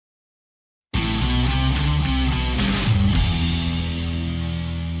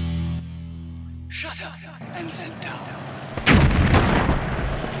and sit down.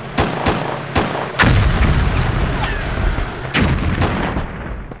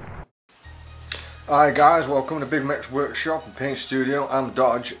 Hi guys, welcome to Bigmeks workshop and paint studio. I'm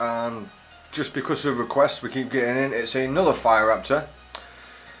Dodge, and just because of requests we keep getting in, it's another Fire Raptor.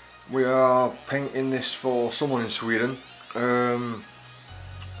 We are painting this for someone in Sweden.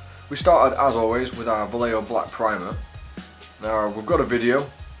 We started as always with our Vallejo black primer. Now we've got a video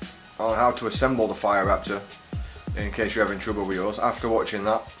on how to assemble the Fire Raptor in case you're having trouble with yours. After watching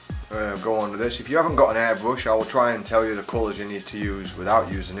that, go on to this. If you haven't got an airbrush, I will try and tell you the colours you need to use without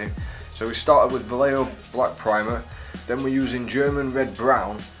using it. So we started with Vallejo black primer, then we're using German red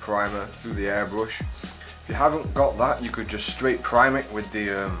brown primer through the airbrush. If you haven't got that, you could just straight prime it with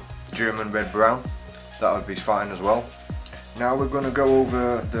the German red brown. That would be fine as well. Now we're going to go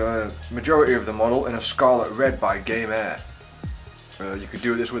over the majority of the model in a scarlet red by Game Air. You could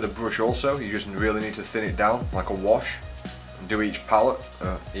do this with a brush also. You just really need to thin it down like a wash and do each palette,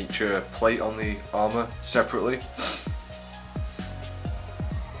 each plate on the armour separately.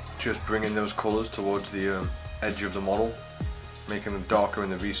 Just bringing those colours towards the edge of the model, making them darker in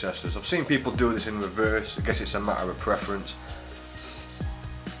the recesses. I've seen people do this in reverse. I guess it's a matter of preference.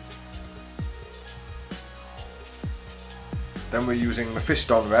 Then we're using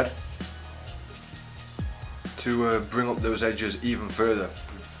Mephiston red to bring up those edges even further.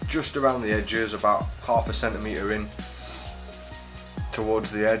 Just around the edges, about ½ a centimetre in towards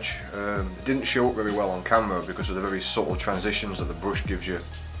the edge. It didn't show up very well on camera because of the very subtle transitions that the brush gives you.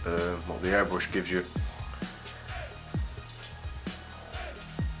 What the airbrush gives you.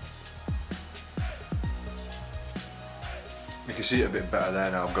 You can see it a bit better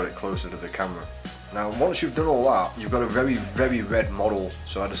there now. I've got it closer to the camera. Now once you've done all that, you've got a very red model,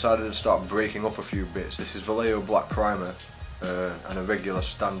 so I decided to start breaking up a few bits. This is Vallejo black primer and a regular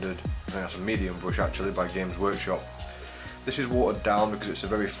standard, I think that's a medium brush actually, by Games Workshop. This is watered down because it's a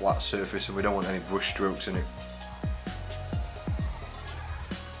very flat surface and we don't want any brush strokes in it.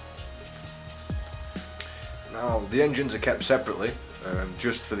 Now the engines are kept separately,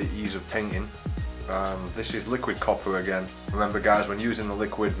 just for the ease of painting. This is liquid copper again. Remember guys, when using the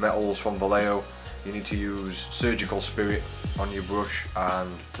liquid metals from Vallejo, you need to use surgical spirit on your brush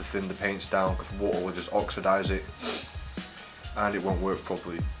and to thin the paints down, because water will just oxidize it and it won't work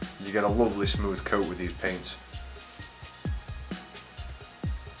properly. You get a lovely smooth coat with these paints.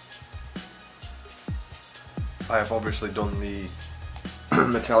 I have obviously done the other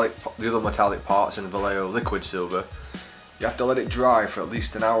metallic parts in the Vallejo liquid silver. You have to let it dry for at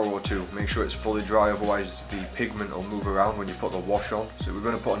least an hour or two. Make sure it's fully dry, otherwise the pigment will move around when you put the wash on. So we're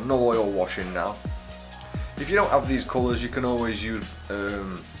going to put a null oil wash in now. If you don't have these colours, you can always use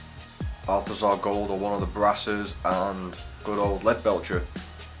Balthazar Gold or one of the brasses and good old lead belcher,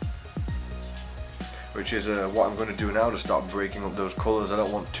 which is what I'm going to do now to start breaking up those colours. I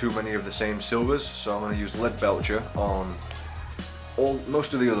don't want too many of the same silvers, so I'm going to use lead belcher on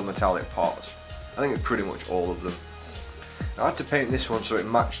most of the other metallic parts. I think it's pretty much all of them. I had to paint this one so it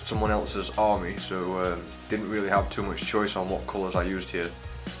matched someone else's army, so didn't really have too much choice on what colours I used here.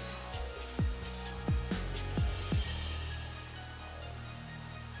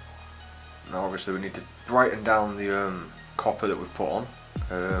 Now obviously we need to brighten down the copper that we've put on,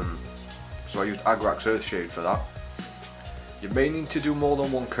 so I used Agrax Earthshade for that. You may need to do more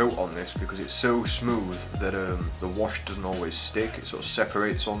than one coat on this because it's so smooth that the wash doesn't always stick. It sort of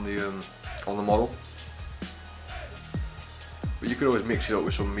separates on the model. But you could always mix it up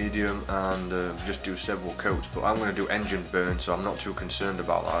with some medium and just do several coats. But I'm going to do engine burn, so I'm not too concerned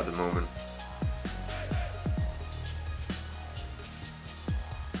about that at the moment.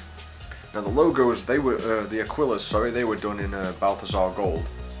 Now the logos, they were the Aquillas, sorry, they were done in Balthazar Gold.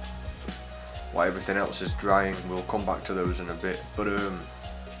 While everything else is drying, we'll come back to those in a bit. But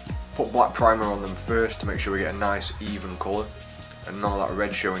put black primer on them first to make sure we get a nice even colour and none of that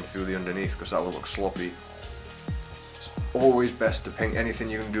red showing through the underneath, because that will look sloppy. It's always best to paint anything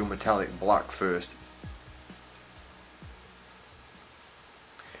you can do metallic black first.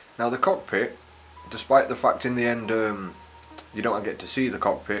 Now the cockpit, despite the fact in the end you don't get to see the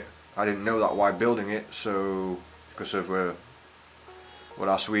cockpit, I didn't know that while building it, so because of what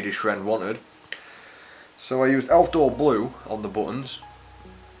our Swedish friend wanted. So I used Elfdor blue on the buttons,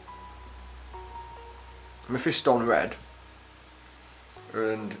 Mephiston red,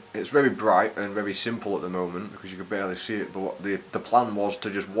 and it's very bright and very simple at the moment because you can barely see it, but what the plan was to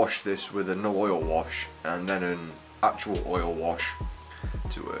just wash this with a null oil wash and then an actual oil wash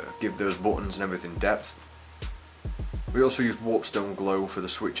to give those buttons and everything depth. We also used Warpstone Glow for the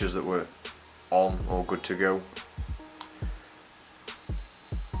switches that were on or good to go.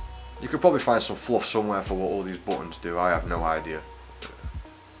 You could probably find some fluff somewhere for what all these buttons do, I have no idea.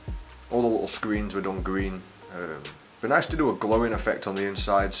 All the little screens were done green. Be nice to do a glowing effect on the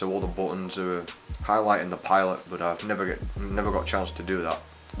inside so all the buttons are highlighting the pilot, but I've never got a chance to do that.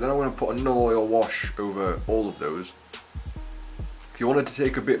 Then I'm going to put a null oil wash over all of those. If you wanted to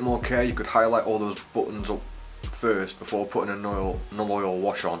take a bit more care, you could highlight all those buttons up first before putting a null oil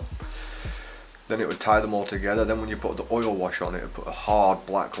wash on. Then it would tie them all together. Then when you put the oil wash on, it would put a hard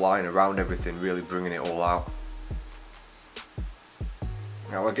black line around everything, really bringing it all out.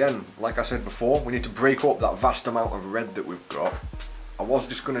 Now again, like I said before, we need to break up that vast amount of red that we've got.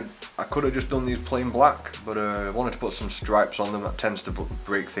 I could have just done these plain black, but I wanted to put some stripes on them. That tends to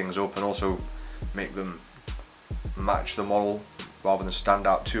break things up and also make them match the model rather than stand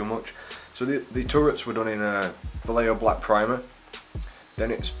out too much. So the turrets were done in a Vallejo black primer.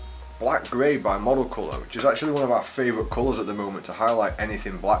 Then it's black grey by Model Colour, which is actually one of our favourite colours at the moment to highlight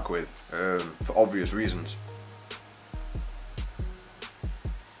anything black with, for obvious reasons.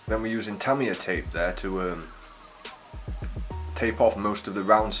 Then we're using Tamiya tape there to tape off most of the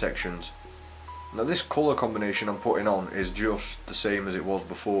round sections. Now this colour combination I'm putting on is just the same as it was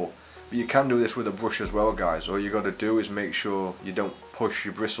before, but you can do this with a brush as well, guys. All you got to do is make sure you don't push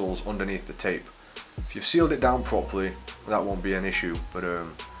your bristles underneath the tape. If you've sealed it down properly, that won't be an issue, but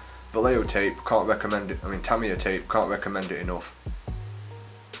Vallejo tape, can't recommend it. I mean Tamiya tape, can't recommend it enough.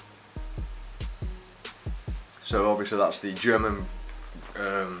 So obviously that's the German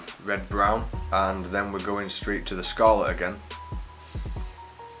red brown, and then we're going straight to the scarlet again.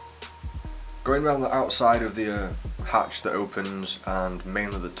 Going around the outside of the hatch that opens, and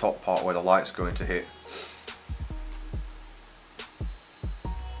mainly the top part where the light's going to hit.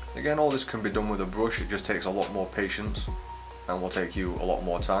 Again, all this can be done with a brush, it just takes a lot more patience and will take you a lot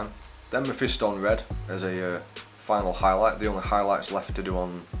more time. Then Mephiston red as a final highlight. The only highlights left to do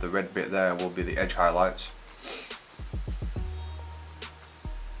on the red bit there will be the edge highlights.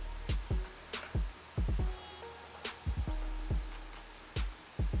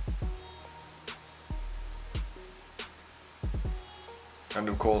 And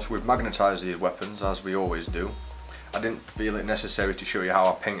of course we've magnetised these weapons as we always do. I didn't feel it necessary to show you how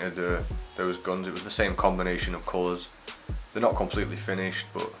I painted those guns. It was the same combination of colours. They're not completely finished,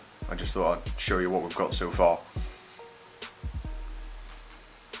 but I just thought I'd show you what we've got so far.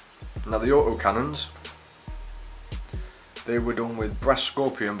 Now the auto cannons, they were done with Brass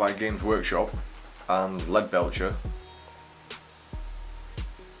Scorpion by Games Workshop and Lead Belcher.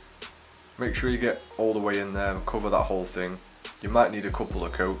 Make sure you get all the way in there and cover that whole thing. You might need a couple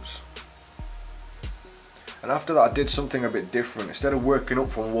of coats. And after that I did something a bit different. Instead of working up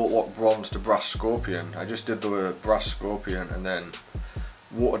from Warlock Bronze to Brass Scorpion, I just did the Brass Scorpion and then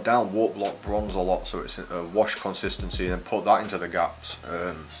watered down Warp Block Bronze a lot so it's a wash consistency, and then put that into the gaps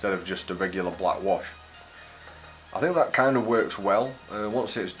instead of just a regular black wash. I think that kind of works well.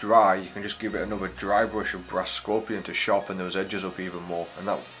 Once it's dry, you can just give it another dry brush of Brass Scorpion to sharpen those edges up even more, and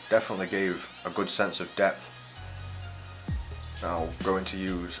that definitely gave a good sense of depth. Now I'm going to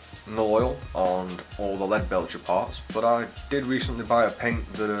use null oil on all the Lead Belcher parts, but I did recently buy a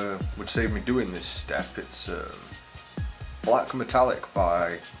paint that would save me doing this step. It's Black Metallic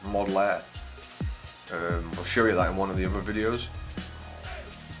by Model Air. I'll show you that in one of the other videos.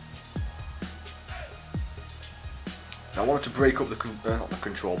 Now I wanted to break up not the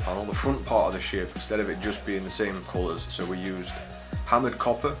control panel, the front part of the ship, instead of it just being the same colours, so we used hammered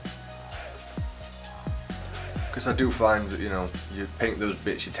copper. Because I do find that, you know, you paint those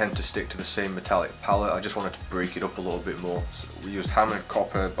bits, you tend to stick to the same metallic palette. I just wanted to break it up a little bit more. So we used hammered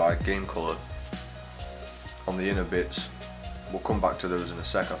copper by Game Colour on the inner bits. We'll come back to those in a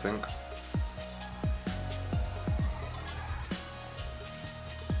sec, I think.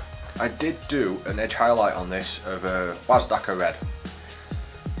 I did do an edge highlight on this of Wazdaka red,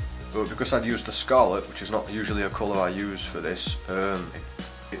 but because I'd used the scarlet, which is not usually a colour I use for this,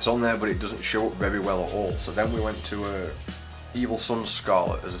 it's on there but it doesn't show up very well at all. So then we went to Evil Sunz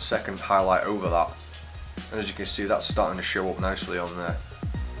Scarlet as a second highlight over that, and as you can see that's starting to show up nicely on there.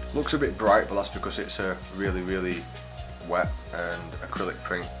 Looks a bit bright, but that's because it's really wet, and acrylic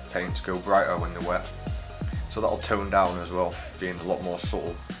paints go brighter when they're wet, so that'll tone down as well, being a lot more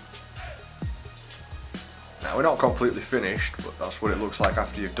subtle. Now we're not completely finished, but that's what it looks like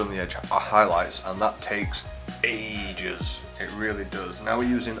after you've done the edge highlights, and that takes ages. It really does. Now we're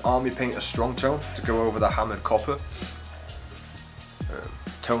using Army Painter Strong Tone to go over the hammered copper.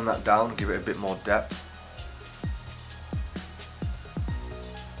 Tone that down, give it a bit more depth.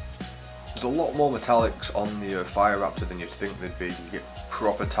 There's a lot more metallics on the Fire Raptor than you'd think there'd be. You get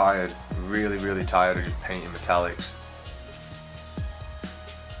proper tired, really tired of just painting metallics.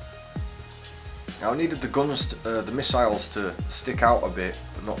 Now I needed the guns, the missiles to stick out a bit,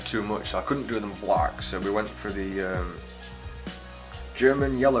 but not too much, so I couldn't do them black, so we went for the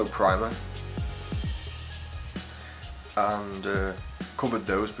German yellow primer and covered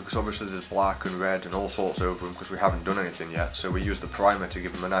those, because obviously there's black and red and all sorts over them because we haven't done anything yet, so we used the primer to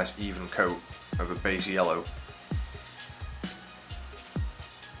give them a nice even coat of a base yellow.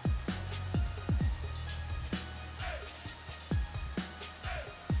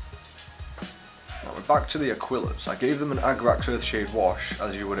 Back to the Aquilas. I gave them an Agrax Earthshade wash,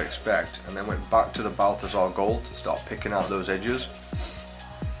 as you would expect, and then went back to the Balthazar Gold to start picking out those edges.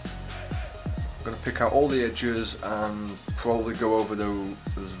 I'm going to pick out all the edges and probably go over those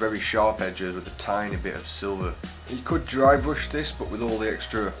very sharp edges with a tiny bit of silver. You could dry brush this, but with all the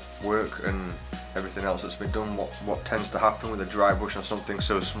extra work and everything else that's been done, what tends to happen with a dry brush on something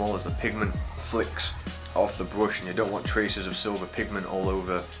so small is the pigment flicks off the brush, and you don't want traces of silver pigment all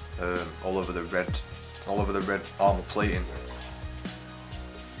over the red armour plating.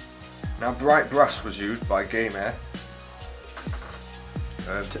 Now bright brass was used by Bigmeks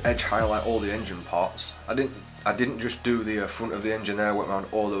to edge highlight all the engine parts. I didn't just do the front of the engine there, I went around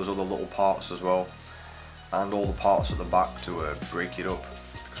all those other little parts as well, and all the parts at the back to break it up.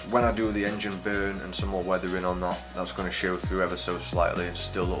 Because when I do the engine burn and some more weathering on that, that's going to show through ever so slightly and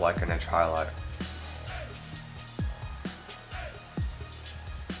still look like an edge highlight.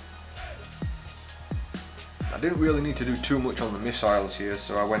 I didn't really need to do too much on the missiles here,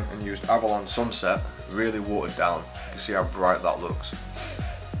 so I went and used Avalon Sunset, really watered down. You can see how bright that looks.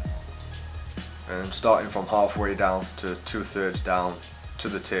 And starting from halfway down to 2/3 down to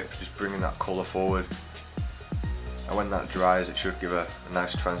the tip, just bringing that colour forward. And when that dries, it should give a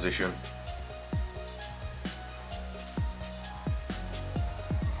nice transition.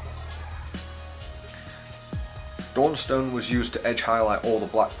 Dawnstone was used to edge highlight all the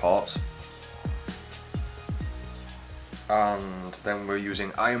black parts. And then we're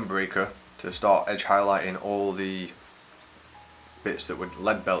using Ironbreaker to start edge highlighting all the bits that would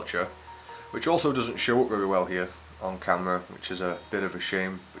lead belcher, which also doesn't show up very well here on camera, which is a bit of a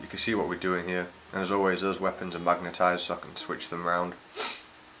shame, but you can see what we're doing here. And as always, those weapons are magnetised, so I can switch them around.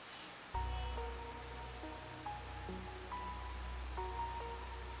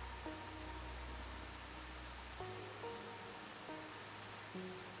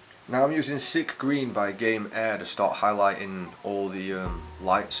 Now I'm using Sick Green by Game Air to start highlighting all the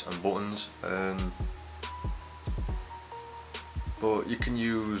lights and buttons, but you can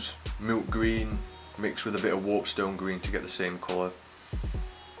use Milk Green mixed with a bit of Warpstone Green to get the same colour.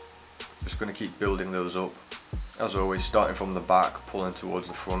 Just going to keep building those up. As always, starting from the back, pulling towards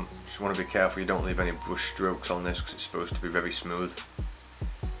the front. Just want to be careful you don't leave any brush strokes on this because it's supposed to be very smooth.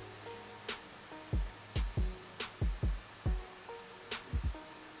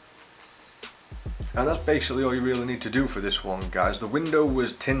 And that's basically all you really need to do for this one, guys. The window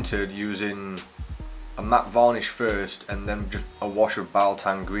was tinted using a matte varnish first and then just a wash of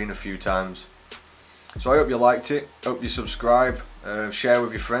Baltan green a few times. So I hope you liked it, hope you subscribe, share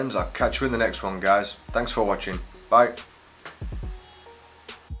with your friends. I'll catch you in the next one, guys. Thanks for watching, bye.